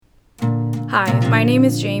Hi, my name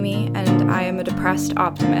is Jamie, and I am a depressed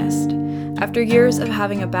optimist. After years of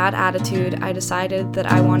having a bad attitude, I decided that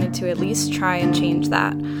I wanted to at least try and change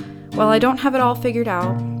that. While I don't have it all figured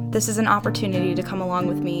out, this is an opportunity to come along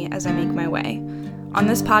with me as I make my way. On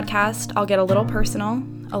this podcast, I'll get a little personal,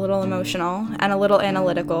 a little emotional, and a little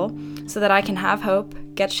analytical so that I can have hope,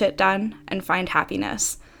 get shit done, and find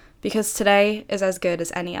happiness. Because today is as good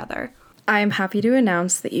as any other. I am happy to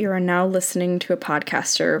announce that you are now listening to a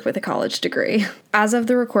podcaster with a college degree. As of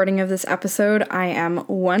the recording of this episode, I am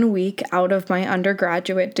 1 week out of my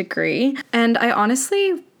undergraduate degree, and I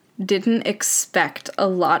honestly didn't expect a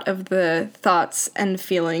lot of the thoughts and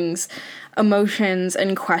feelings, emotions,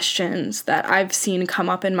 and questions that I've seen come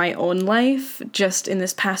up in my own life just in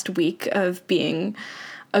this past week of being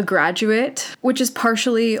a graduate, which is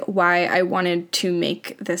partially why I wanted to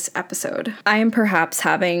make this episode. I am perhaps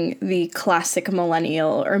having the classic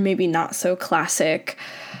millennial, or maybe not so classic,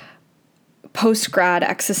 post-grad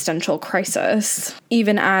existential crisis,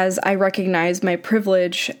 even as I recognize my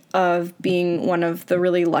privilege of being one of the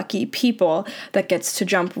really lucky people that gets to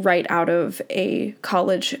jump right out of a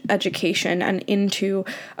college education and into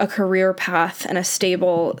a career path and a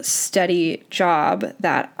stable, steady job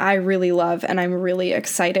that I really love and I'm really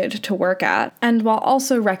excited to work at. And while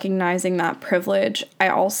also recognizing that privilege, I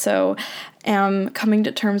also am coming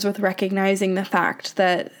to terms with recognizing the fact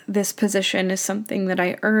that this position is something that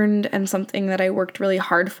I earned and something that I worked really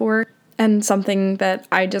hard for and something that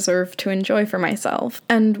I deserve to enjoy for myself.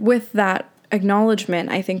 And with that acknowledgement,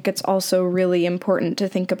 I think it's also really important to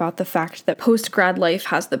think about the fact that post-grad life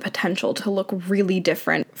has the potential to look really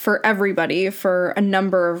different for everybody for a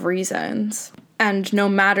number of reasons. And no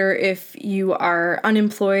matter if you are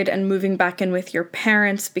unemployed and moving back in with your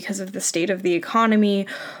parents because of the state of the economy,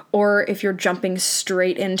 or if you're jumping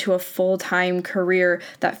straight into a full-time career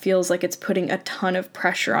that feels like it's putting a ton of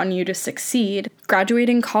pressure on you to succeed,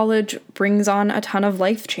 graduating college brings on a ton of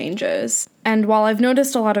life changes. And while I've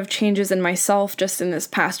noticed a lot of changes in myself just in this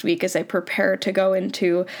past week as I prepare to go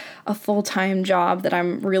into a full-time job that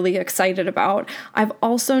I'm really excited about, I've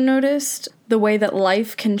also noticed the way that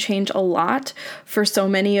life can change a lot for so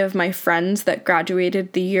many of my friends that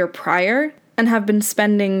graduated the year prior and have been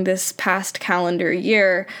spending this past calendar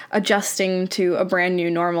year adjusting to a brand new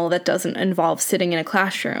normal that doesn't involve sitting in a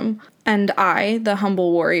classroom. And I, the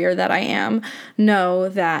humble warrior that I am, know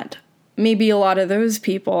that maybe a lot of those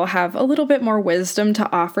people have a little bit more wisdom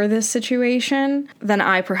to offer this situation than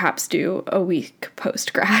I perhaps do a week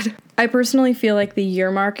post-grad. I personally feel like the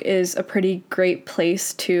year mark is a pretty great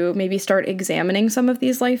place to maybe start examining some of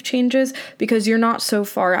these life changes because you're not so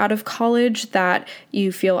far out of college that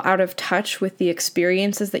you feel out of touch with the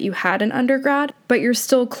experiences that you had in undergrad, but you're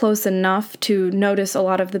still close enough to notice a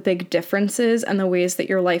lot of the big differences and the ways that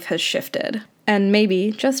your life has shifted. And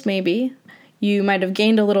maybe, just maybe, you might have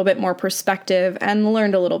gained a little bit more perspective and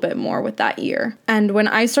learned a little bit more with that year. And when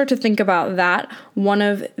I start to think about that, one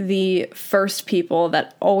of the first people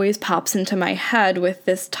that always pops into my head with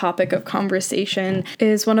this topic of conversation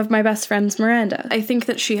is one of my best friends, Miranda. I think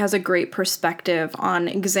that she has a great perspective on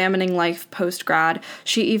examining life post-grad.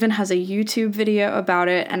 She even has a YouTube video about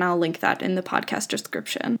it, and I'll link that in the podcast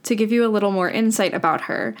description. To give you a little more insight about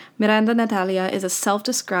her, Miranda Natalia is a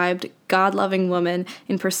self-described God-loving woman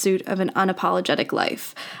in pursuit of an unapologetic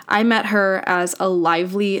life. I met her as a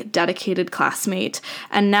lively, dedicated classmate,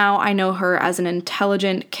 and now I know her as an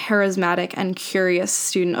intelligent, charismatic, and curious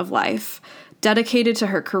student of life. Dedicated to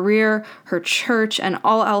her career, her church, and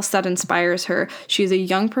all else that inspires her, she is a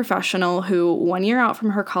young professional who, 1 year out from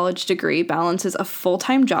her college degree, balances a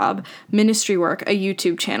full-time job, ministry work, a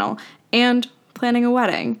YouTube channel, and planning a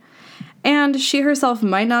wedding. And she herself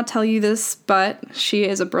might not tell you this, but she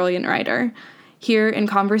is a brilliant writer. Here in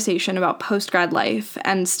conversation about post-grad life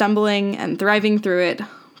and stumbling and thriving through it,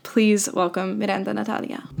 please welcome Miranda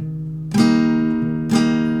Natalia.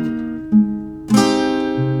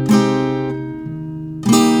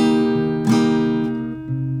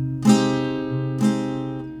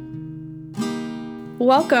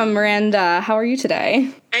 Welcome, Miranda. How are you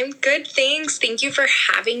today? I'm good, thanks. Thank you for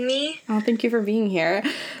having me. Oh, thank you for being here.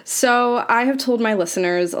 So I have told my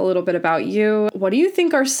listeners a little bit about you. What do you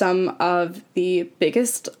think are some of the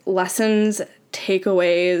biggest lessons,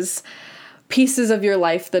 takeaways, pieces of your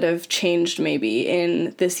life that have changed maybe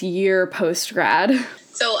in this year post-grad?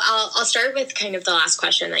 So I'll start with kind of the last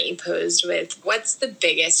question that you posed with, what's the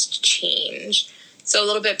biggest change? So a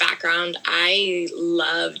little bit background, I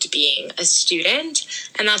loved being a student,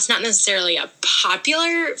 and that's not necessarily a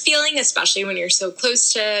popular feeling, especially when you're so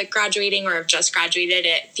close to graduating or have just graduated.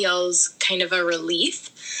 It feels kind of a relief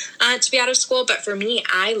to be out of school. But for me,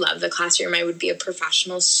 I love the classroom. I would be a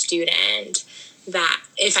professional student that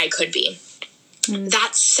if I could be.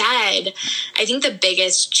 That said, I think the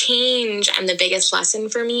biggest change and the biggest lesson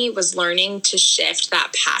for me was learning to shift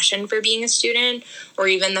that passion for being a student, or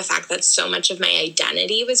even the fact that so much of my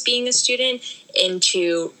identity was being a student,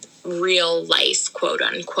 into real life, quote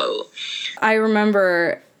unquote. I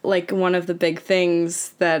remember like one of the big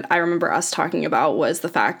things that I remember us talking about was the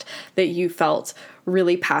fact that you felt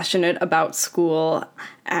really passionate about school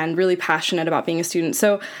and really passionate about being a student.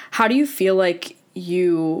 So how do you feel like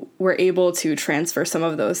you were able to transfer some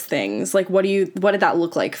of those things? Like, what did that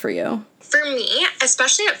look like for you? For me,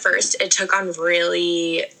 especially at first, it took on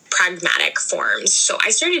really pragmatic forms. So I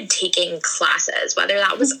started taking classes, whether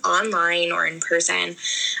that was online or in person.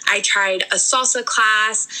 I tried a salsa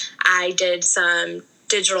class. I did some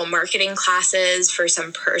digital marketing classes for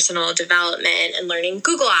some personal development and learning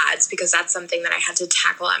Google Ads, because that's something that I had to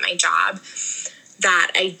tackle at my job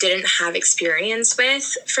that I didn't have experience with,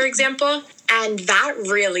 for example. And that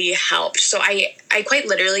really helped. So I quite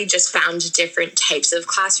literally just found different types of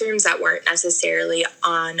classrooms that weren't necessarily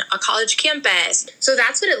on a college campus. So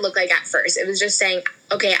that's what it looked like at first. It was just saying,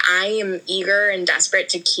 okay, I am eager and desperate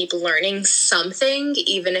to keep learning something,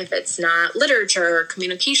 even if it's not literature or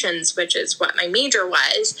communications, which is what my major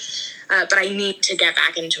was. But I need to get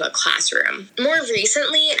back into a classroom. More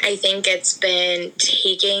recently, I think it's been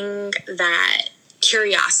taking that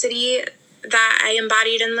curiosity that I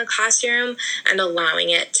embodied in the classroom and allowing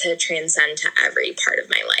it to transcend to every part of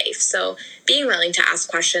my life. So being willing to ask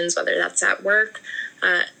questions, whether that's at work,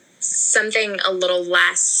 something a little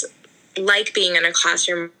less like being in a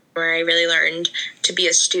classroom where I really learned to be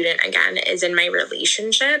a student again is in my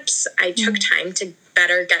relationships. I took time to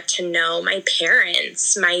better get to know my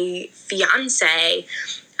parents, my fiance,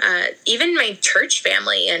 even my church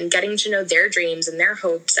family, and getting to know their dreams and their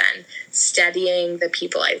hopes and studying the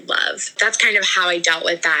people I love. That's kind of how I dealt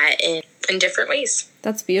with that in different ways.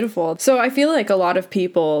 That's beautiful. So I feel like a lot of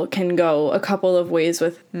people can go a couple of ways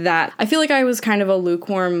with that. I feel like I was kind of a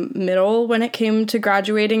lukewarm middle when it came to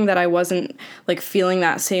graduating, that I wasn't like feeling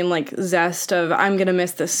that same like zest of I'm going to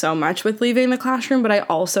miss this so much with leaving the classroom, but I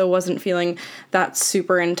also wasn't feeling that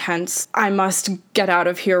super intense I must get out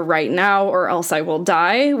of here right now or else I will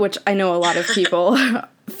die, which I know a lot of people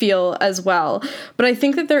feel as well. But I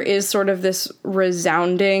think that there is sort of this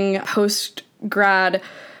resounding post-grad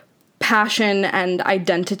passion and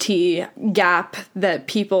identity gap that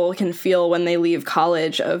people can feel when they leave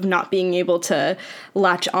college, of not being able to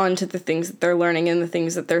latch on to the things that they're learning and the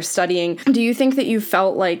things that they're studying. Do you think that you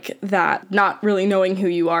felt like that, not really knowing who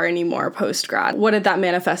you are anymore post-grad? What did that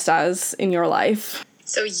manifest as in your life?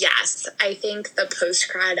 So yes, I think the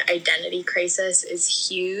post-grad identity crisis is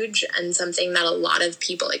huge and something that a lot of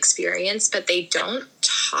people experience, but they don't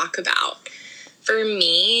talk about. For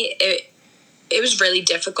me, it was really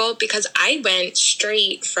difficult because I went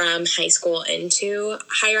straight from high school into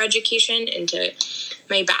higher education, into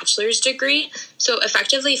my bachelor's degree. So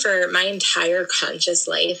effectively for my entire conscious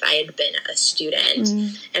life, I had been a student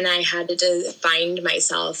and I had to define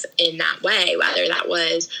myself in that way, whether that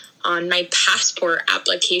was on my passport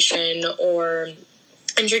application or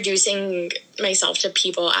introducing myself to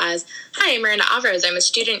people as, hi, I'm Miranda Alvarez. I'm a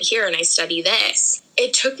student here and I study this.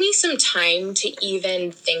 It took me some time to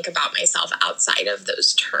even think about myself outside of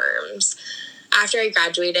those terms. After I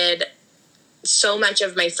graduated, so much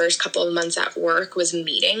of my first couple of months at work was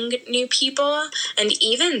meeting new people. And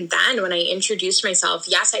even then, when I introduced myself,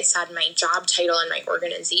 yes, I said my job title and my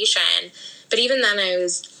organization. But even then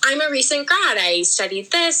I'm a recent grad. I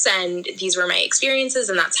studied this and these were my experiences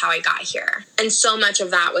and that's how I got here. And so much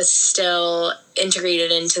of that was still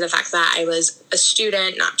integrated into the fact that I was a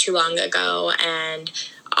student not too long ago, and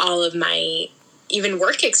all of my even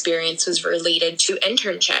work experience was related to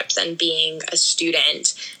internships and being a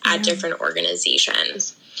student at different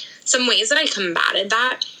organizations. Some ways that I combated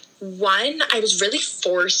that: one, I was really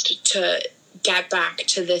forced to get back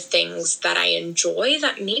to the things that I enjoy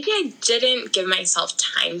that maybe I didn't give myself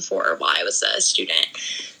time for while I was a student.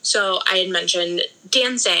 So I had mentioned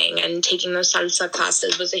dancing, and taking those salsa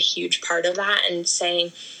classes was a huge part of that, and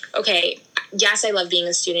saying, okay, yes, I love being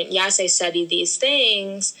a student. Yes, I study these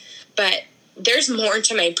things, but there's more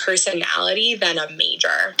to my personality than a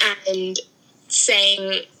major. And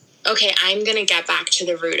saying, okay, I'm going to get back to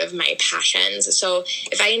the root of my passions. So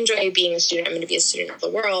if I enjoy being a student, I'm going to be a student of the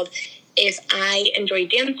world. If I enjoy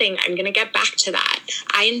dancing, I'm going to get back to that.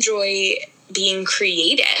 I enjoy being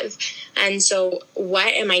creative. And so what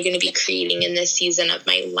am I going to be creating in this season of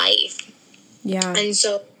my life? Yeah. And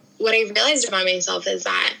so what I realized about myself is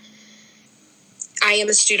that I am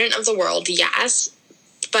a student of the world, yes,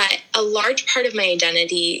 but a large part of my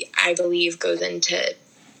identity, I believe, goes into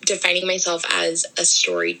defining myself as a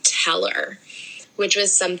storyteller, which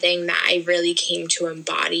was something that I really came to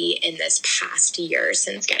embody in this past year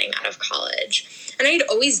since getting out of college. And I had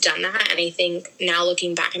always done that. And I think now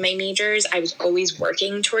looking back at my majors, I was always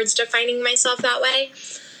working towards defining myself that way.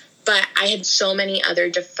 But I had so many other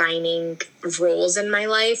defining roles in my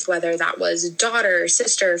life, whether that was daughter,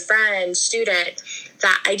 sister, friend, student,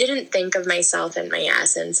 that I didn't think of myself in my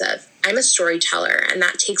essence of I'm a storyteller, and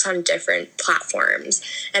that takes on different platforms.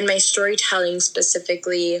 And my storytelling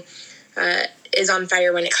specifically is on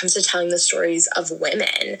fire when it comes to telling the stories of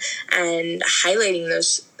women and highlighting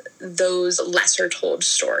those lesser told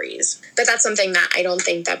stories. But that's something that I don't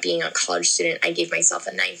think that being a college student, I gave myself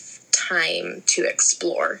enough time to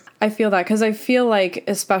explore. I feel that because I feel like,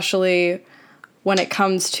 especially when it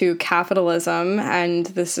comes to capitalism and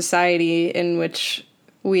the society in which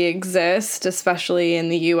we exist, especially in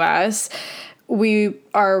the US, we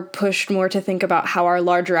are pushed more to think about how our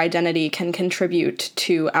larger identity can contribute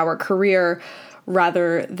to our career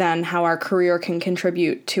rather than how our career can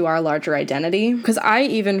contribute to our larger identity. Because I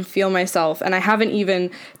even feel myself, and I haven't even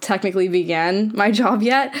technically began my job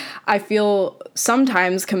yet, I feel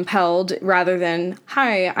sometimes compelled, rather than,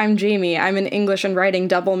 hi, I'm Jamie, I'm an English and writing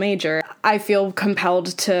double major, I feel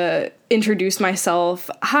compelled to introduce myself.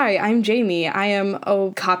 Hi, I'm Jamie. I am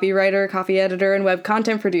a copywriter, copy editor, and web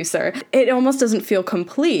content producer. It almost doesn't feel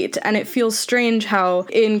complete, and it feels strange how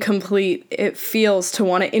incomplete it feels to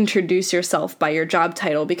want to introduce yourself by your job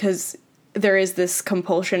title, because there is this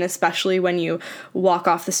compulsion, especially when you walk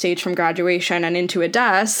off the stage from graduation and into a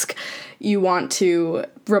desk, you want to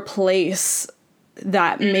replace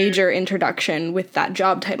that major introduction with that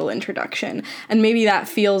job title introduction. And maybe that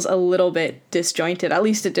feels a little bit disjointed. At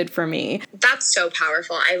least it did for me. That's so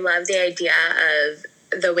powerful. I love the idea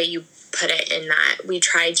of the way you put it, in that we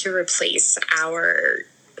tried to replace our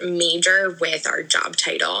major with our job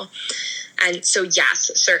title. And so,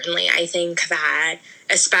 yes, certainly, I think that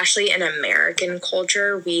especially in American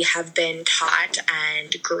culture, we have been taught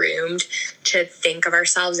and groomed to think of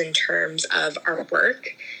ourselves in terms of our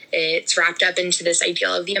work. It's wrapped up into this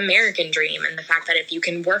ideal of the American dream, and the fact that if you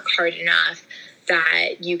can work hard enough,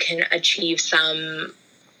 that you can achieve some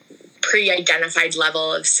pre-identified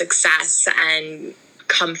level of success and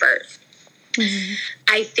comfort. Mm-hmm.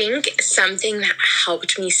 I think something that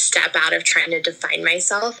helped me step out of trying to define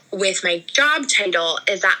myself with my job title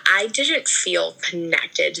is that I didn't feel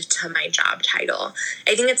connected to my job title.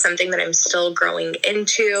 I think it's something that I'm still growing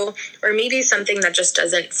into, or maybe something that just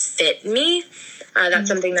doesn't fit me. That's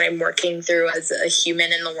something that I'm working through as a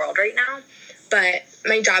human in the world right now. But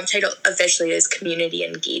my job title officially is Community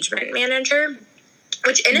Engagement Manager,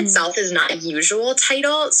 which in itself is not a usual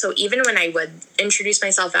title. So even when I would introduce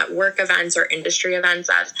myself at work events or industry events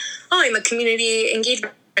as, oh, I'm a community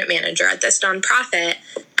engagement manager at this nonprofit,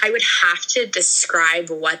 I would have to describe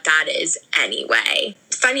what that is anyway.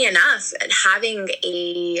 Funny enough, having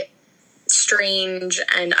a strange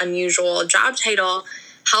and unusual job title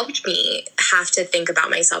helped me have to think about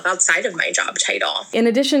myself outside of my job title. In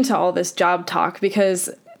addition to all this job talk, because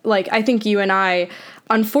I think you and I,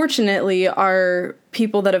 unfortunately, are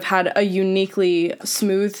people that have had a uniquely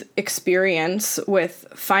smooth experience with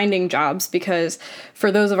finding jobs, because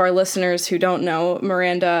for those of our listeners who don't know,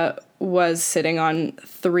 Miranda was sitting on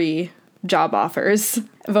 3 job offers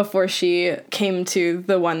before she came to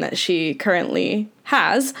the one that she currently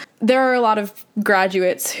has. There are a lot of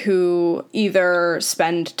graduates who either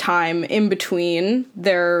spend time in between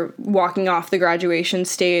their walking off the graduation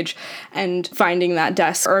stage and finding that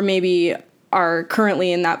desk, or maybe are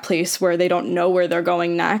currently in that place where they don't know where they're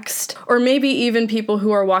going next. Or maybe even people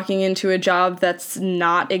who are walking into a job that's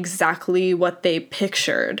not exactly what they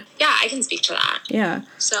pictured. Yeah, I can speak to that. Yeah.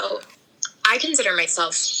 So I consider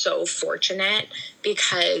myself so fortunate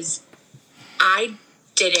because I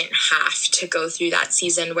didn't have to go through that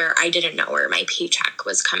season where I didn't know where my paycheck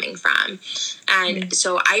was coming from. And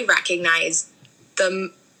so I recognize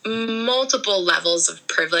the multiple levels of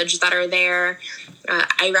privilege that are there.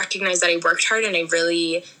 I recognize that I worked hard and I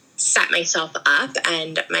really set myself up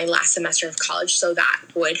and my last semester of college so that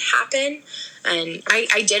would happen. And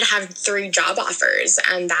I did have 3 job offers,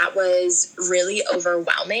 and that was really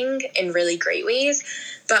overwhelming in really great ways,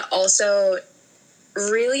 but also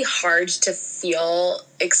really hard to feel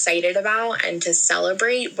excited about and to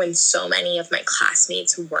celebrate when so many of my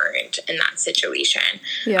classmates weren't in that situation.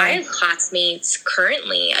 Yeah. I have classmates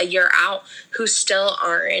currently a year out who still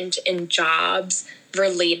aren't in jobs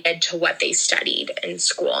related to what they studied in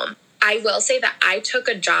school. I will say that I took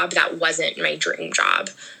a job that wasn't my dream job,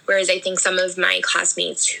 whereas I think some of my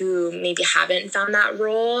classmates who maybe haven't found that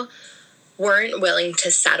role weren't willing to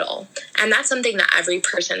settle. And that's something that every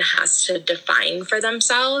person has to define for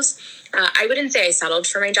themselves. I wouldn't say I settled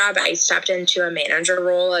for my job. I stepped into a manager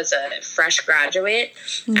role as a fresh graduate,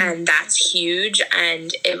 and that's huge.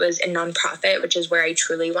 And it was a nonprofit, which is where I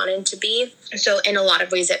truly wanted to be. So in a lot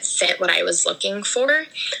of ways, it fit what I was looking for,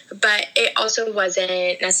 but it also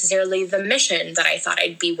wasn't necessarily the mission that I thought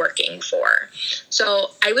I'd be working for.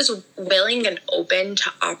 So I was willing and open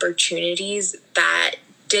to opportunities that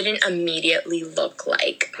didn't immediately look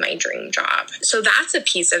like my dream job. So that's a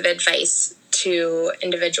piece of advice to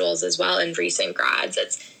individuals as well in recent grads.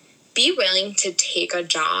 It's be willing to take a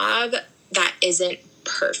job that isn't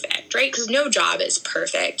perfect, right? Because no job is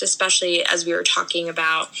perfect, especially as we were talking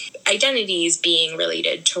about identities being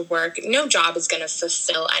related to work. No job is going to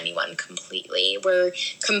fulfill anyone completely. We're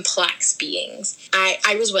complex beings.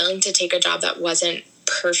 I was willing to take a job that wasn't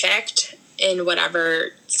perfect in whatever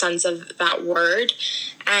sense of that word,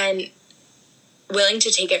 and willing to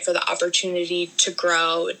take it for the opportunity to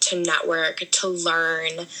grow, to network, to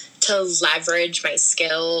learn, to leverage my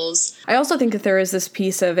skills. I also think that there is this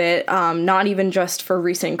piece of it, not even just for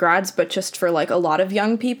recent grads, but just for like a lot of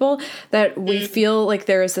young people, that we feel like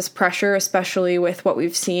there is this pressure, especially with what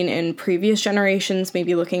we've seen in previous generations,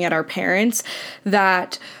 maybe looking at our parents,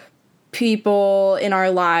 that people in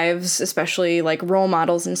our lives, especially like role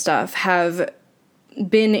models and stuff, have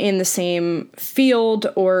been in the same field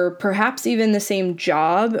or perhaps even the same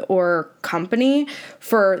job or company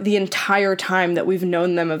for the entire time that we've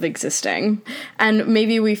known them of existing. And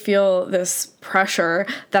maybe we feel this pressure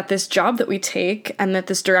that this job that we take and that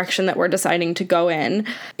this direction that we're deciding to go in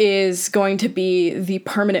is going to be the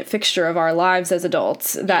permanent fixture of our lives as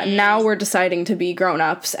adults, that now we're deciding to be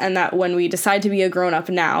grown-ups, and that when we decide to be a grown-up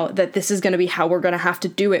now, that this is going to be how we're going to have to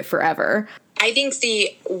do it forever. I think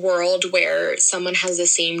the world where someone has the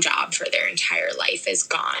same job for their entire life is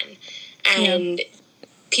gone. And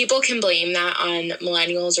people can blame that on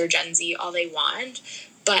millennials or Gen Z all they want,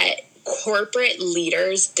 but corporate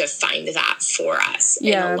leaders defined that for us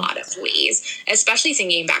in a lot of ways, especially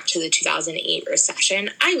thinking back to the 2008 recession.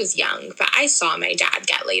 I was young, but I saw my dad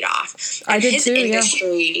get laid off. I did too,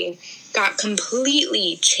 industry got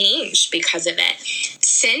completely changed because of it.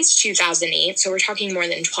 Since 2008, so we're talking more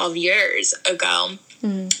than 12 years ago,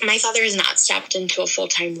 my father has not stepped into a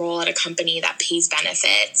full-time role at a company that pays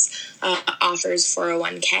benefits, offers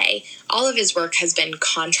 401k. All of his work has been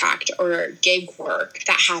contract or gig work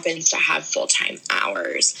that happens to have full-time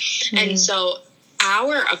hours. And so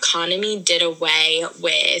our economy did away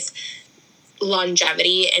with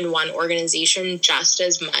longevity in one organization just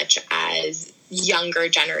as much as younger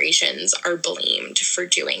generations are blamed for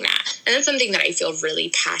doing that. And that's something that I feel really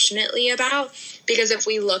passionately about, because if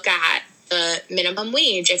we look at the minimum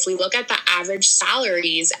wage, if we look at the average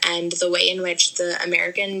salaries and the way in which the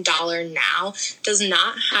American dollar now does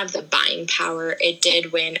not have the buying power it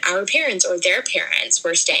did when our parents or their parents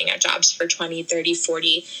were staying at jobs for 20, 30,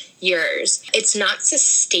 40 years, it's not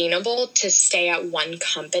sustainable to stay at one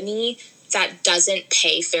company that doesn't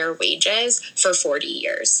pay fair wages for 40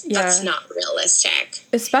 years. That's not realistic.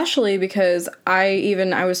 Especially because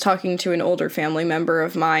I was talking to an older family member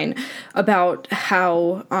of mine about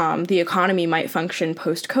how the economy might function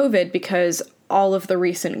post-COVID, because all of the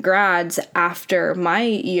recent grads after my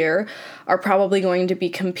year are probably going to be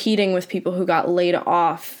competing with people who got laid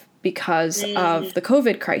off because of the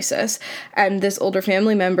COVID crisis. And this older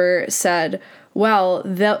family member said, well,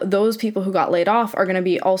 those people who got laid off are going to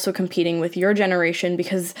be also competing with your generation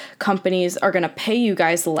because companies are going to pay you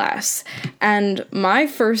guys less. And my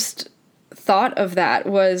first thought of that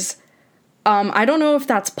was, I don't know if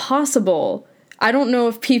that's possible. I don't know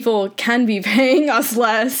if people can be paying us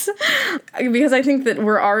less, because I think that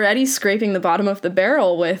we're already scraping the bottom of the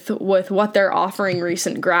barrel with what they're offering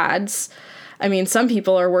recent grads. I mean, some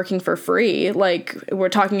people are working for free. Like, we're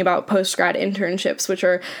talking about post-grad internships, which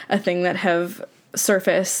are a thing that have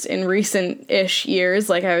surfaced in recent-ish years.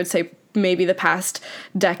 Like, I would say maybe the past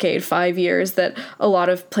decade, 5 years, that a lot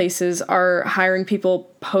of places are hiring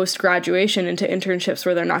people post-graduation into internships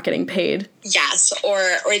where they're not getting paid. Yes, or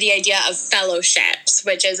the idea of fellowships,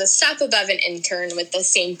 which is a step above an intern with the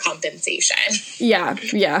same compensation. Yeah.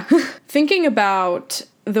 Thinking about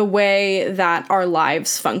the way that our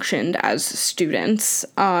lives functioned as students,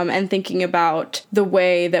 and thinking about the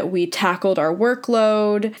way that we tackled our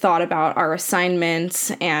workload, thought about our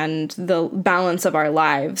assignments, and the balance of our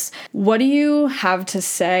lives. What do you have to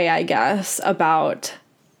say, I guess, about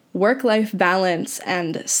work-life balance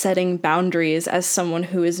and setting boundaries as someone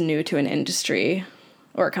who is new to an industry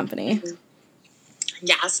or a company?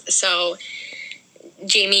 Yes. So,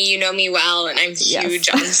 Jamie, you know me well, and I'm huge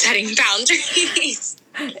on setting boundaries.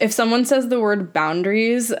 If someone says the word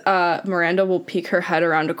boundaries, Miranda will peek her head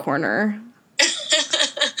around a corner.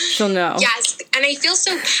 She'll know. Yes, and I feel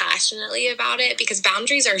so passionately about it because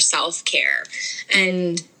boundaries are self-care.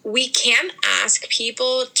 And we can't ask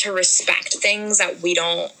people to respect things that we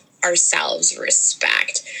don't ourselves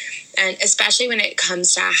respect. And especially when it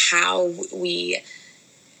comes to how we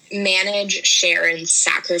manage, share, and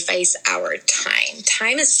sacrifice our time.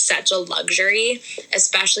 Time is such a luxury,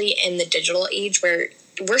 especially in the digital age where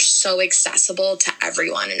we're so accessible to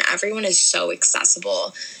everyone and everyone is so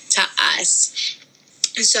accessible to us.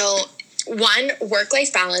 So, one,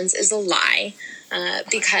 work-life balance is a lie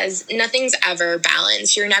because nothing's ever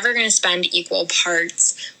balanced. You're never going to spend equal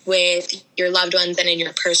parts with your loved ones and in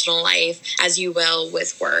your personal life as you will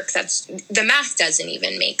with work. The math doesn't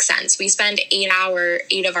even make sense. We spend 8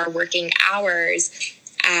 of our working hours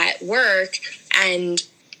at work, and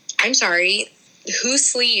I'm sorry, who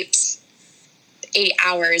sleeps 8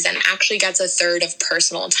 hours and actually gets a third of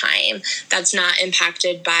personal time that's not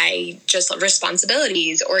impacted by just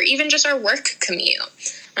responsibilities or even just our work commute?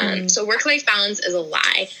 So work-life balance is a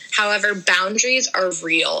lie. However, boundaries are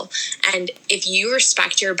real. And if you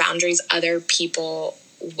respect your boundaries, other people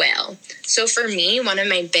will. So for me, one of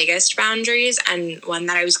my biggest boundaries and one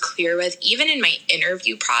that I was clear with even in my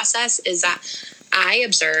interview process is that I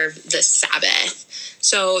observe the Sabbath.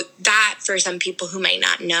 So that, for some people who might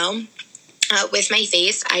not know, with my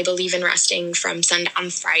faith, I believe in resting from sundown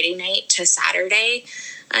Friday night to Saturday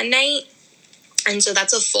night. And so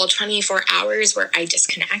that's a full 24 hours where I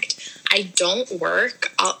disconnect. I don't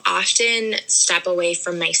work. I'll often step away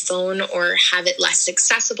from my phone or have it less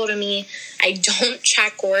accessible to me. I don't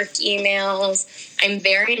check work emails. I'm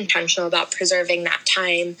very intentional about preserving that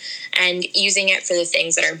time and using it for the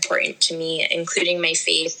things that are important to me, including my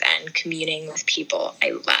faith and communing with people I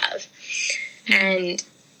love. And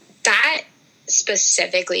that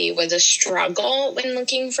specifically was a struggle when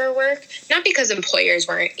looking for work, not because employers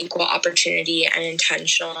weren't equal opportunity and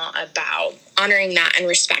intentional about honoring that and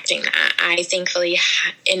respecting that. I thankfully,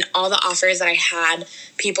 in all the offers that I had,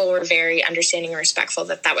 people were very understanding and respectful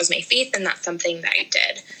that that was my faith and that's something that I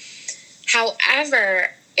did.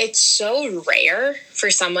 However, it's so rare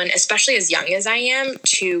for someone, especially as young as I am,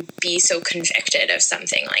 to be so convicted of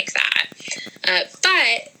something like that.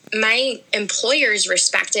 But my employers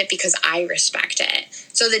respect it because I respect it.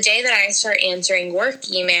 So the day that I start answering work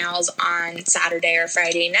emails on Saturday or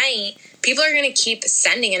Friday night, people are going to keep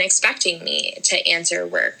sending and expecting me to answer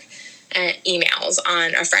work emails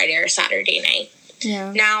on a Friday or Saturday night.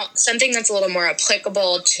 Yeah. Now, something that's a little more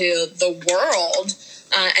applicable to the world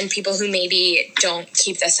and people who maybe don't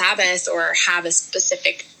keep the Sabbath or have a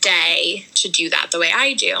specific day to do that the way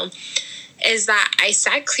I do, is that I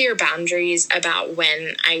set clear boundaries about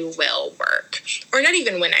when I will work. Or not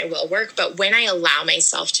even when I will work, but when I allow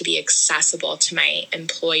myself to be accessible to my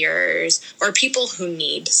employers or people who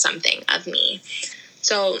need something of me.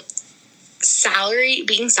 So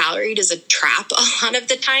being salaried is a trap a lot of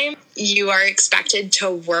the time. You are expected to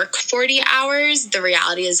work 40 hours. The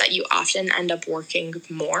reality is that you often end up working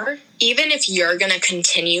more. Even if you're going to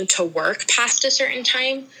continue to work past a certain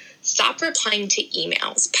time, stop replying to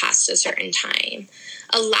emails past a certain time.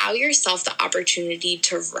 Allow yourself the opportunity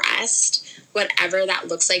to rest, whatever that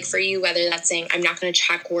looks like for you, whether that's saying, I'm not going to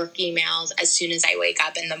check work emails as soon as I wake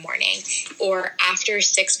up in the morning, or after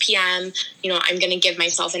 6 p.m., I'm going to give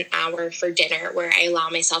myself an hour for dinner where I allow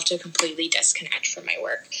myself to completely disconnect from my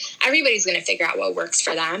work. Everybody's going to figure out what works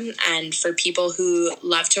for them. And for people who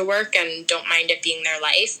love to work and don't mind it being their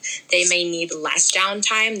life, they may need less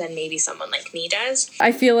downtime than maybe someone like me does.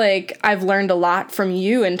 I feel like I've learned a lot from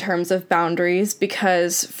you in terms of boundaries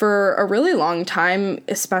because for a really long time,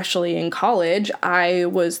 especially in college, I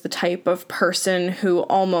was the type of person who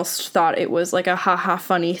almost thought it was like a haha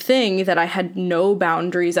funny thing that I had no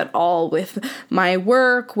boundaries at all with my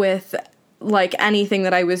work, with like anything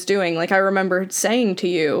that I was doing. Like I remember saying to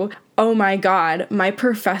you, oh my God, my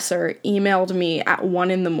professor emailed me at 1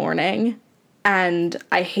 a.m. and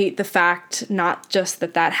I hate the fact not just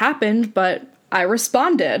that happened, but I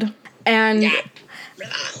responded. And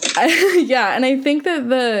yeah, and I think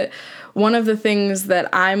that one of the things that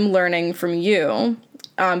I'm learning from you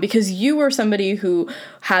because you were somebody who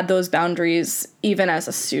had those boundaries even as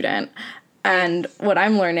a student. And what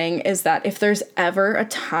I'm learning is that if there's ever a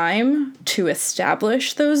time to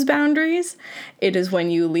establish those boundaries, it is when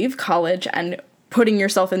you leave college and putting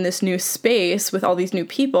yourself in this new space with all these new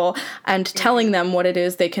people and telling them what it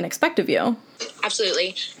is they can expect of you.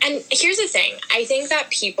 Absolutely. And here's the thing. I think that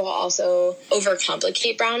people also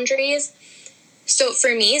overcomplicate boundaries. So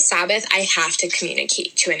for me, Sabbath, I have to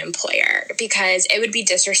communicate to an employer because it would be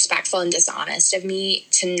disrespectful and dishonest of me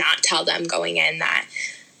to not tell them going in that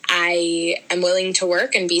I am willing to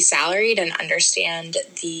work and be salaried and understand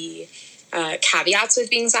the caveats with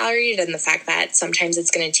being salaried and the fact that sometimes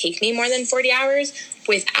it's going to take me more than 40 hours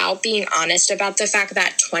without being honest about the fact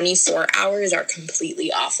that 24 hours are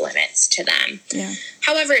completely off limits to them. Yeah.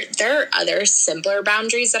 However, there are other simpler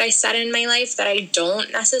boundaries that I set in my life that I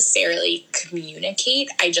don't necessarily communicate.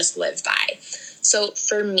 I just live by. So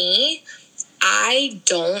for me, I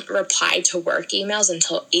don't reply to work emails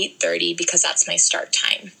until 8:30 because that's my start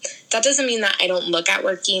time. That doesn't mean that I don't look at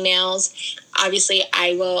work emails. Obviously,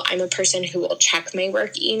 I'm a person who will check my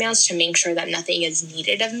work emails to make sure that nothing is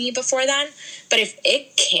needed of me before then. But if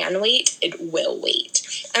it can wait, it will wait.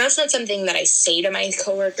 And that's not something that I say to my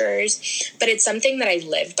coworkers, but it's something that I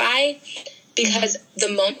live by. Because the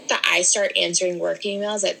moment that I start answering work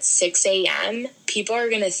emails at 6 a.m., people are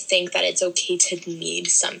going to think that it's okay to need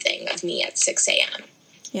something of me at 6 a.m.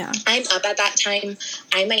 Yeah. I'm up at that time.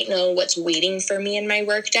 I might know what's waiting for me in my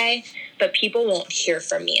workday, but people won't hear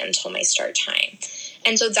from me until my start time.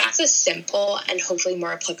 And so that's a simple and hopefully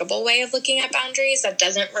more applicable way of looking at boundaries that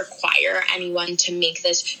doesn't require anyone to make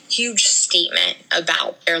this huge statement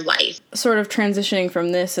about their life. Sort of transitioning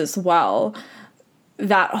from this as well,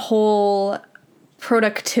 that whole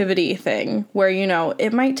productivity thing where, you know,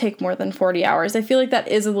 it might take more than 40 hours. I feel like that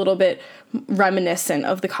is a little bit reminiscent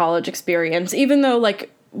of the college experience, even though,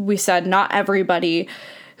 like we said, not everybody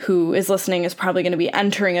who is listening is probably going to be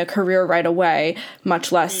entering a career right away,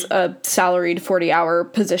 much less a salaried 40-hour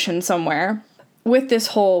position somewhere. With this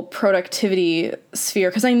whole productivity sphere,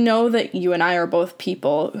 because I know that you and I are both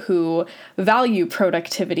people who value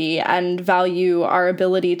productivity and value our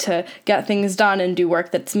ability to get things done and do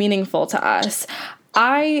work that's meaningful to us.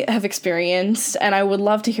 I have experienced, and I would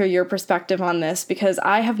love to hear your perspective on this, because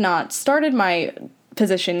I have not started my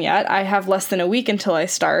position yet. I have less than a week until I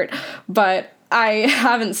start, but I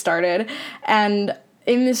haven't started. And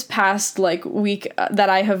in this past week that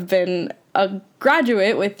I have been a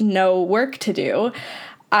graduate with no work to do,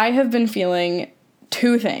 I have been feeling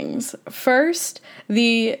two things. First,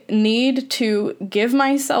 the need to give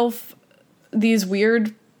myself these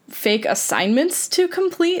weird fake assignments to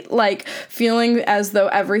complete, like feeling as though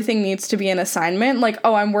everything needs to be an assignment. Like,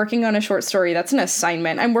 oh, I'm working on a short story. That's an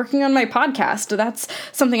assignment. I'm working on my podcast. That's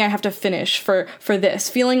something I have to finish for this.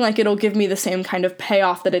 Feeling like it'll give me the same kind of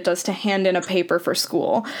payoff that it does to hand in a paper for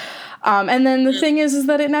school. And then the thing is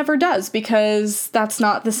that it never does, because that's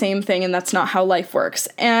not the same thing and that's not how life works.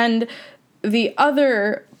 And the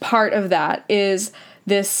other part of that is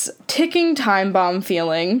this ticking time bomb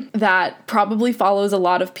feeling that probably follows a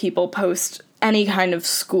lot of people post any kind of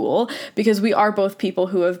school, because we are both people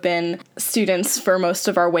who have been students for most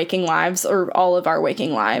of our waking lives, or all of our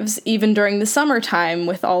waking lives. Even during the summertime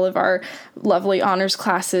with all of our lovely honors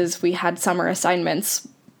classes, we had summer assignments.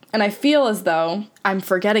 And I feel as though I'm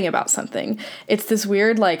forgetting about something. It's this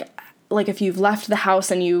weird, like if you've left the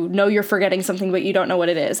house and you know you're forgetting something, but you don't know what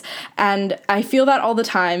it is. And I feel that all the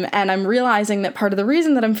time. And I'm realizing that part of the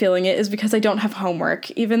reason that I'm feeling it is because I don't have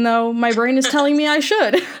homework, even though my brain is telling me I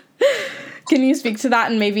should. Can you speak to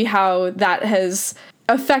that and maybe how that has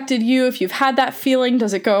affected you? If you've had that feeling,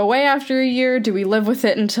 does it go away after a year? Do we live with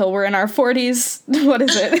it until we're in our 40s? What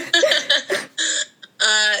is it?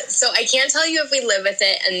 So I can't tell you if we live with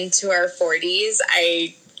it into our 40s.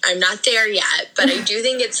 I'm not there yet, but I do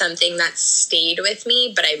think it's something that stayed with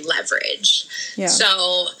me, but I leveraged. Yeah.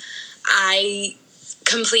 So I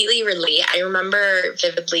completely relate. I remember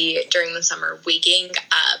vividly during the summer waking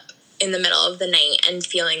up in the middle of the night and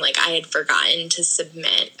feeling like I had forgotten to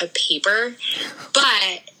submit a paper.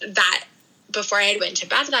 But that before I had went to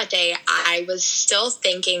bed that day, I was still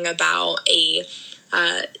thinking about a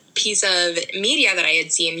piece of media that I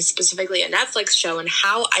had seen, specifically a Netflix show, and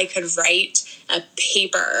how I could write a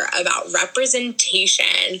paper about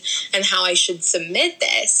representation and how I should submit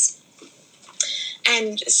this.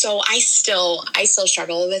 And so I still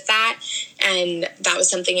struggle with that. And that was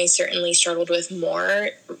something I certainly struggled with more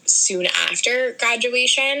soon after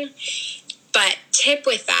graduation. But tip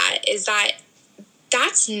with that is that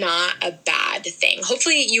that's not a bad thing.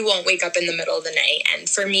 Hopefully you won't wake up in the middle of the night. And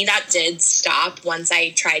for me, that did stop once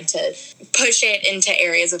I tried to push it into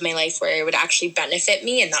areas of my life where it would actually benefit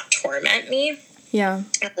me and not torment me. Yeah.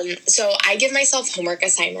 So I give myself homework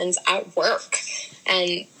assignments at work.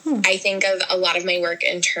 And I think of a lot of my work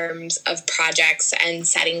in terms of projects and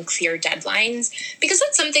setting clear deadlines, because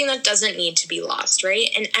that's something that doesn't need to be lost, right?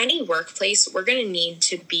 In any workplace, we're going to need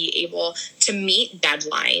to be able to meet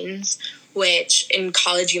deadlines, which in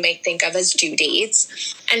college you might think of as due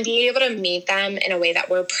dates, and be able to meet them in a way that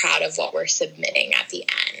we're proud of what we're submitting at the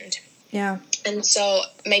end. Yeah. And so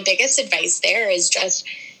my biggest advice there is just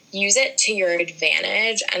use it to your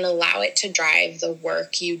advantage and allow it to drive the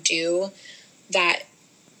work you do that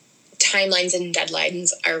timelines and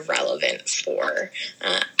deadlines are relevant for.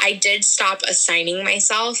 I did stop assigning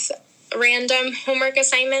myself random homework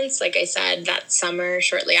assignments. Like I said, that summer,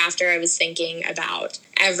 shortly after, I was thinking about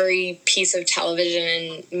every piece of television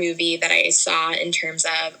and movie that I saw in terms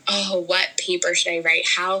of, what paper should I write?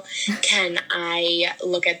 How can I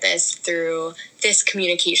look at this through this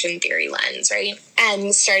communication theory lens, right?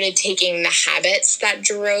 And started taking the habits that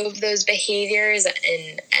drove those behaviors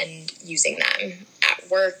and using them at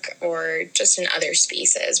work or just in other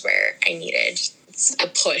spaces where I needed a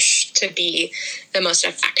push to be the most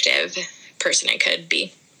effective person I could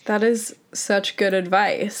be. That is such good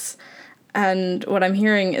advice. And what I'm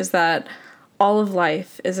hearing is that all of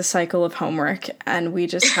life is a cycle of homework, and we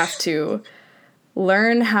just have to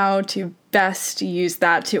learn how to best use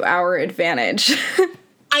that to our advantage.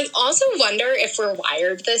 I also wonder if we're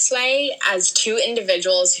wired this way as two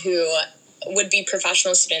individuals who would be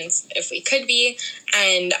professional students if we could be,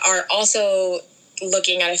 and are also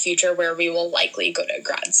looking at a future where we will likely go to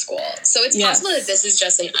grad school. So it's possible that this is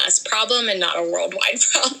just an us problem and not a worldwide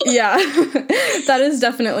problem. Yeah, that is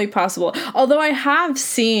definitely possible. Although I have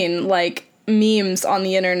seen memes on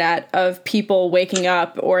the internet of people waking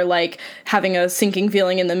up or having a sinking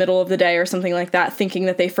feeling in the middle of the day or something like that, thinking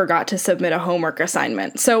that they forgot to submit a homework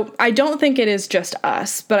assignment. So I don't think it is just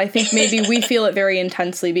us, but I think maybe we feel it very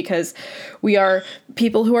intensely because we are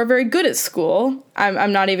people who are very good at school.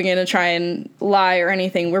 I'm not even going to try and lie or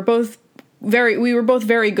anything. We were both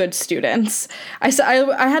very good students. I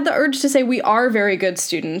had the urge to say we are very good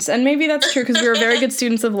students, and maybe that's true because we were very good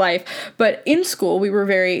students of life, but in school we were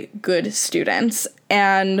very good students.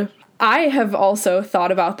 And I have also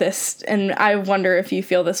thought about this, and I wonder if you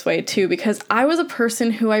feel this way too, because I was a person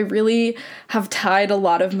who I really have tied a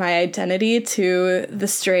lot of my identity to the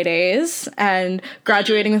straight A's and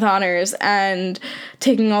graduating with honors and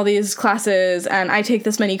taking all these classes, and I take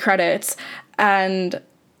this many credits. And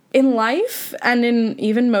in life and in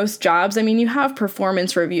even most jobs, I mean, you have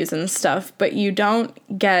performance reviews and stuff, but you don't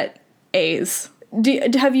get A's.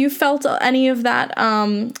 Have you felt any of that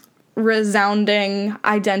resounding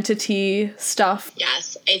identity stuff?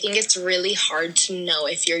 Yes, I think it's really hard to know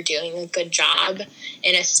if you're doing a good job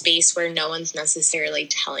in a space where no one's necessarily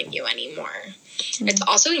telling you anymore. Mm-hmm. It's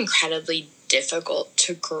also incredibly difficult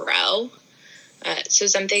to grow. So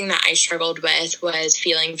something that I struggled with was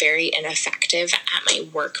feeling very ineffective at my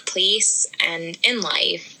workplace and in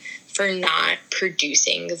life for not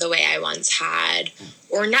producing the way I once had,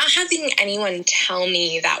 or not having anyone tell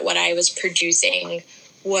me that what I was producing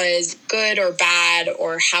was good or bad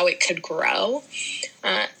or how it could grow.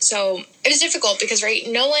 So it was difficult because, right,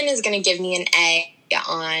 no one is going to give me an A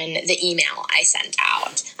on the email I sent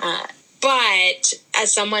out. But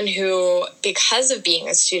as someone who, because of being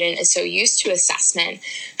a student, is so used to assessment,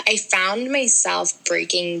 I found myself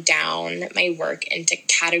breaking down my work into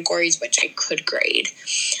categories which I could grade.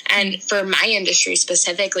 And for my industry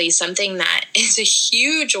specifically, something that is a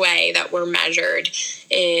huge way that we're measured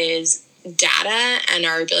is data and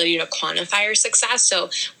our ability to quantify our success.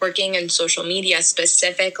 So working in social media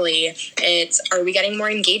specifically, it's, are we getting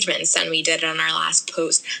more engagements than we did on our last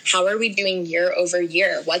post? How are we doing year over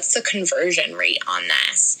year? What's the conversion rate on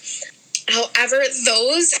this? However,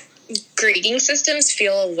 those grading systems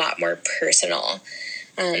feel a lot more personal.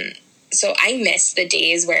 So I miss the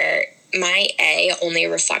days where my A only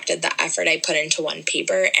reflected the effort I put into one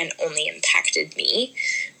paper and only impacted me.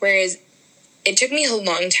 Whereas it took me a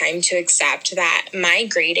long time to accept that my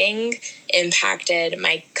grading impacted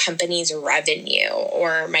my company's revenue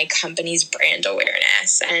or my company's brand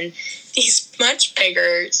awareness and these much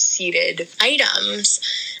bigger seated items.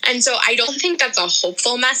 And so I don't think that's a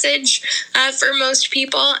hopeful message for most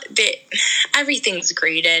people, that everything's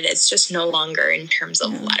graded. It's just no longer in terms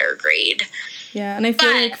of letter grade. Yeah, and I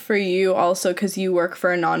feel like for you also, because you work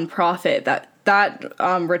for a nonprofit,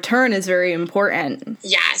 that return is very important.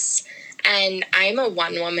 Yes. And I'm a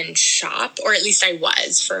one-woman shop, or at least I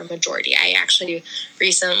was for a majority. I actually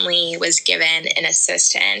recently was given an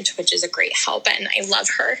assistant, which is a great help, and I love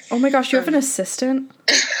her. Oh my gosh, you have an assistant?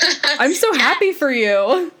 I'm so happy for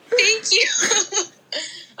you. Thank you.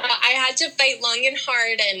 I had to fight long and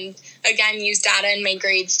hard and, again, use data and my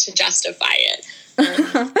grades to justify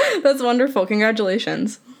it. That's wonderful.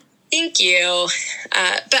 Congratulations. Thank you.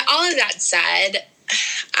 But all of that said,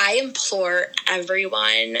 I implore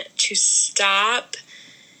everyone to stop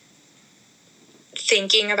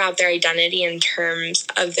thinking about their identity in terms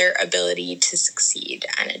of their ability to succeed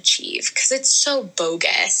and achieve, because it's so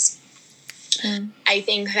bogus. I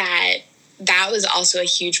think that was also a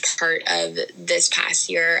huge part of this past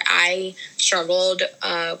year. I struggled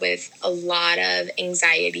with a lot of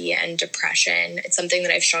anxiety and depression. It's something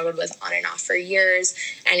that I've struggled with on and off for years,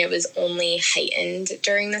 and it was only heightened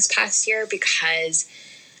during this past year because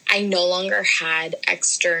I no longer had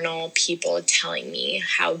external people telling me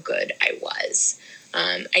how good I was.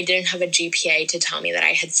 I didn't have a GPA to tell me that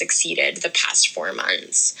I had succeeded the past 4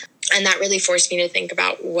 months. And that really forced me to think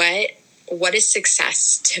about what is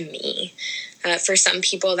success to me? For some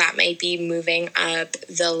people, that might be moving up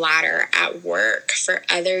the ladder at work. For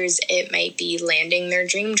others, it might be landing their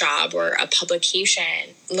dream job or a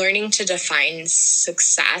publication. Learning to define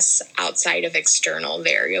success outside of external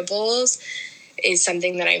variables is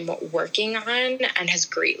something that I'm working on and has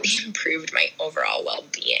greatly improved my overall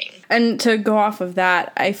well-being. And to go off of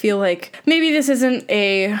that, I feel like maybe this isn't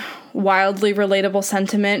a wildly relatable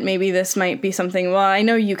sentiment. Maybe this might be something, well, I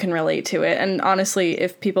know you can relate to it. And honestly,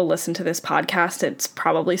 if people listen to this podcast, it's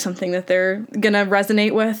probably something that they're going to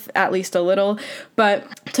resonate with at least a little.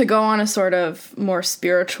 But to go on a sort of more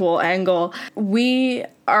spiritual angle, we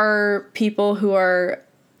are people who are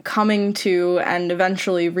coming to and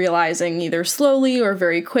eventually realizing either slowly or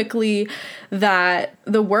very quickly that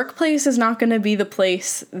the workplace is not going to be the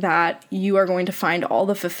place that you are going to find all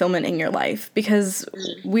the fulfillment in your life, because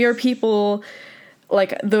we are people,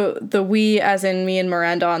 like the we as in me and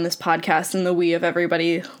Miranda on this podcast and the we of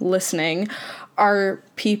everybody listening are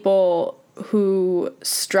people who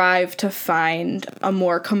strive to find a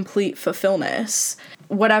more complete fulfillment,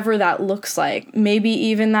 whatever that looks like. Maybe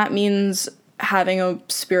even that means having a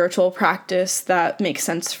spiritual practice that makes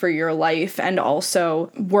sense for your life, and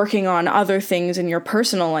also working on other things in your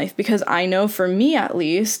personal life. Because I know for me, at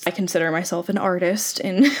least, I consider myself an artist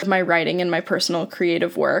in my writing and my personal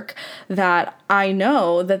creative work, that I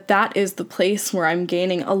know that that is the place where I'm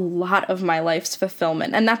gaining a lot of my life's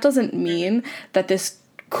fulfillment. And that doesn't mean that this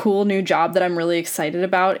cool new job that I'm really excited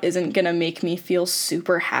about isn't gonna make me feel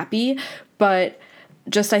super happy, but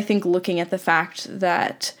just I think looking at the fact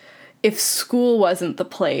that if school wasn't the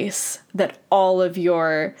place that all of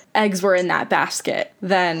your eggs were in that basket,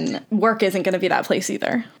 then work isn't going to be that place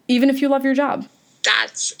either, even if you love your job.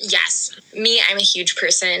 Yes. Me, I'm a huge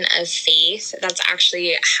person of faith. That's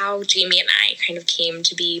actually how Jamie and I kind of came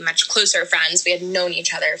to be much closer friends. We had known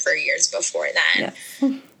each other for years before then.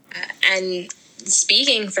 Yeah. And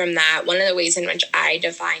speaking from that, one of the ways in which I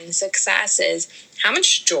define success is how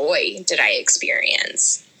much joy did I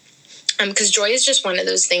experience? Because joy is just one of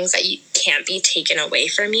those things that you can't be taken away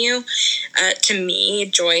from you. To me,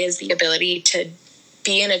 joy is the ability to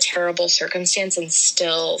be in a terrible circumstance and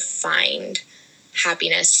still find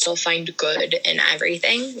happiness, still find good in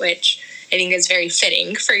everything, which I think is very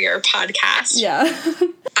fitting for your podcast. Yeah.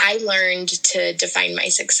 I learned to define my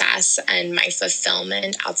success and my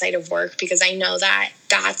fulfillment outside of work because I know that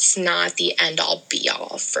that's not the end-all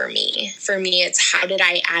be-all for me. For me, it's how did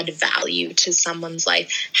I add value to someone's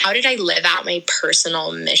life? How did I live out my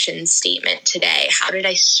personal mission statement today? How did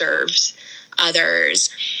I serve others?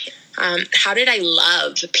 How did I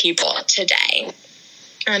love people today?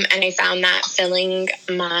 And I found that filling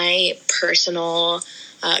my personal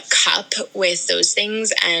cup with those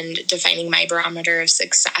things and defining my barometer of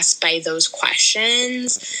success by those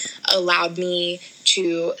questions allowed me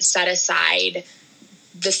to set aside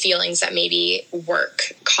the feelings that maybe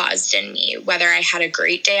work caused in me. Whether I had a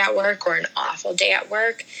great day at work or an awful day at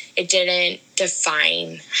work, it didn't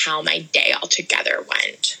define how my day altogether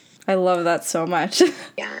went. I love that so much.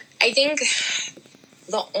 Yeah. I think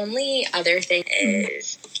the only other thing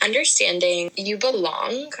is understanding you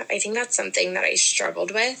belong. I think that's something that I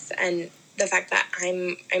struggled with, and the fact that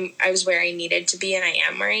I was where I needed to be and I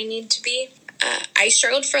am where I need to be. I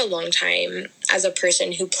struggled for a long time as a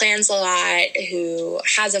person who plans a lot, who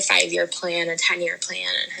has a 5-year plan, a 10-year plan,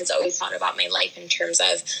 and has always thought about my life in terms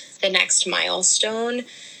of the next milestone,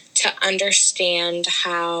 to understand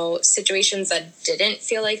how situations that didn't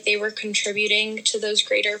feel like they were contributing to those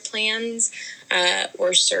greater plans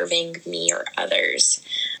were serving me or others.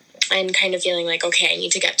 and kind of feeling like, okay, I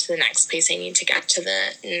need to get to the next place. I need to get to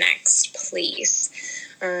the next place.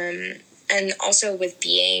 And also with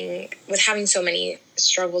having so many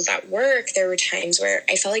struggles at work, there were times where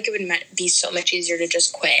I felt like it would be so much easier to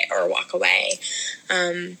just quit or walk away.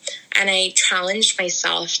 And I challenged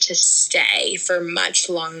myself to stay for much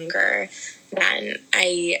longer than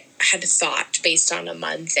I had thought based on a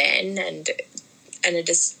month in and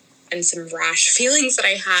some rash feelings that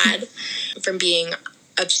I had from being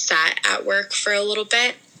upset at work for a little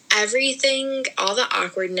bit. Everything, all the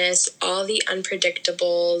awkwardness, all the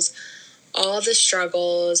unpredictables, all the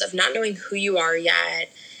struggles of not knowing who you are yet,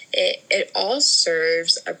 it all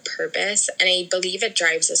serves a purpose, and I believe it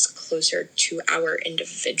drives us closer to our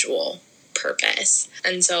individual purpose.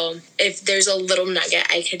 And so if there's a little nugget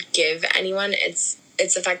I could give anyone, it's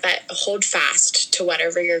the fact that hold fast to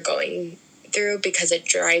whatever you're going through, because it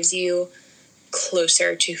drives you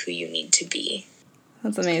closer to who you need to be.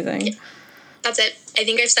 That's amazing. Yeah. That's it. I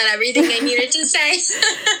think I've said everything I needed to say,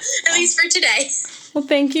 at least for today. Well,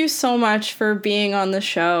 thank you so much for being on the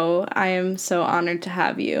show. I am so honored to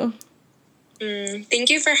have you. Thank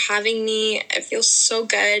you for having me. It feels so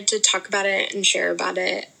good to talk about it and share about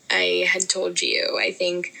it. I had told you, I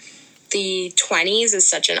think the 20s is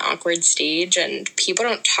such an awkward stage, and people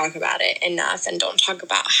don't talk about it enough and don't talk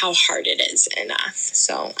about how hard it is enough.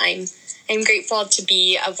 So I'm grateful to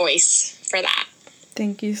be a voice for that.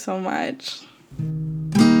 Thank you so much.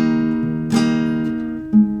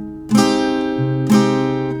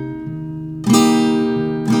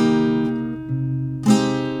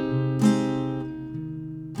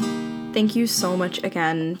 Thank you so much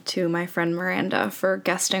again to my friend Miranda for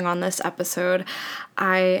guesting on this episode.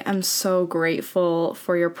 I am so grateful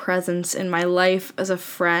for your presence in my life as a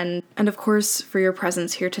friend, and of course for your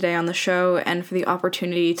presence here today on the show and for the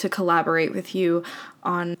opportunity to collaborate with you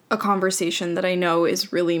on a conversation that I know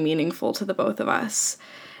is really meaningful to the both of us.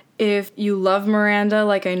 If you love Miranda,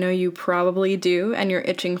 like I know you probably do, and you're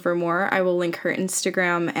itching for more, I will link her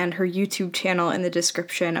Instagram and her YouTube channel in the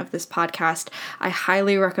description of this podcast. I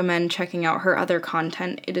highly recommend checking out her other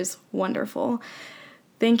content. It is wonderful.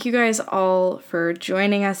 Thank you guys all for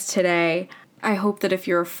joining us today. I hope that if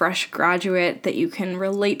you're a fresh graduate, that you can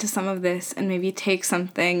relate to some of this and maybe take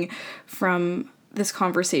something from this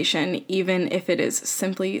conversation, even if it is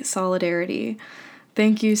simply solidarity.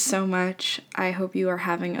 Thank you so much. I hope you are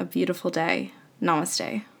having a beautiful day.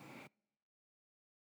 Namaste.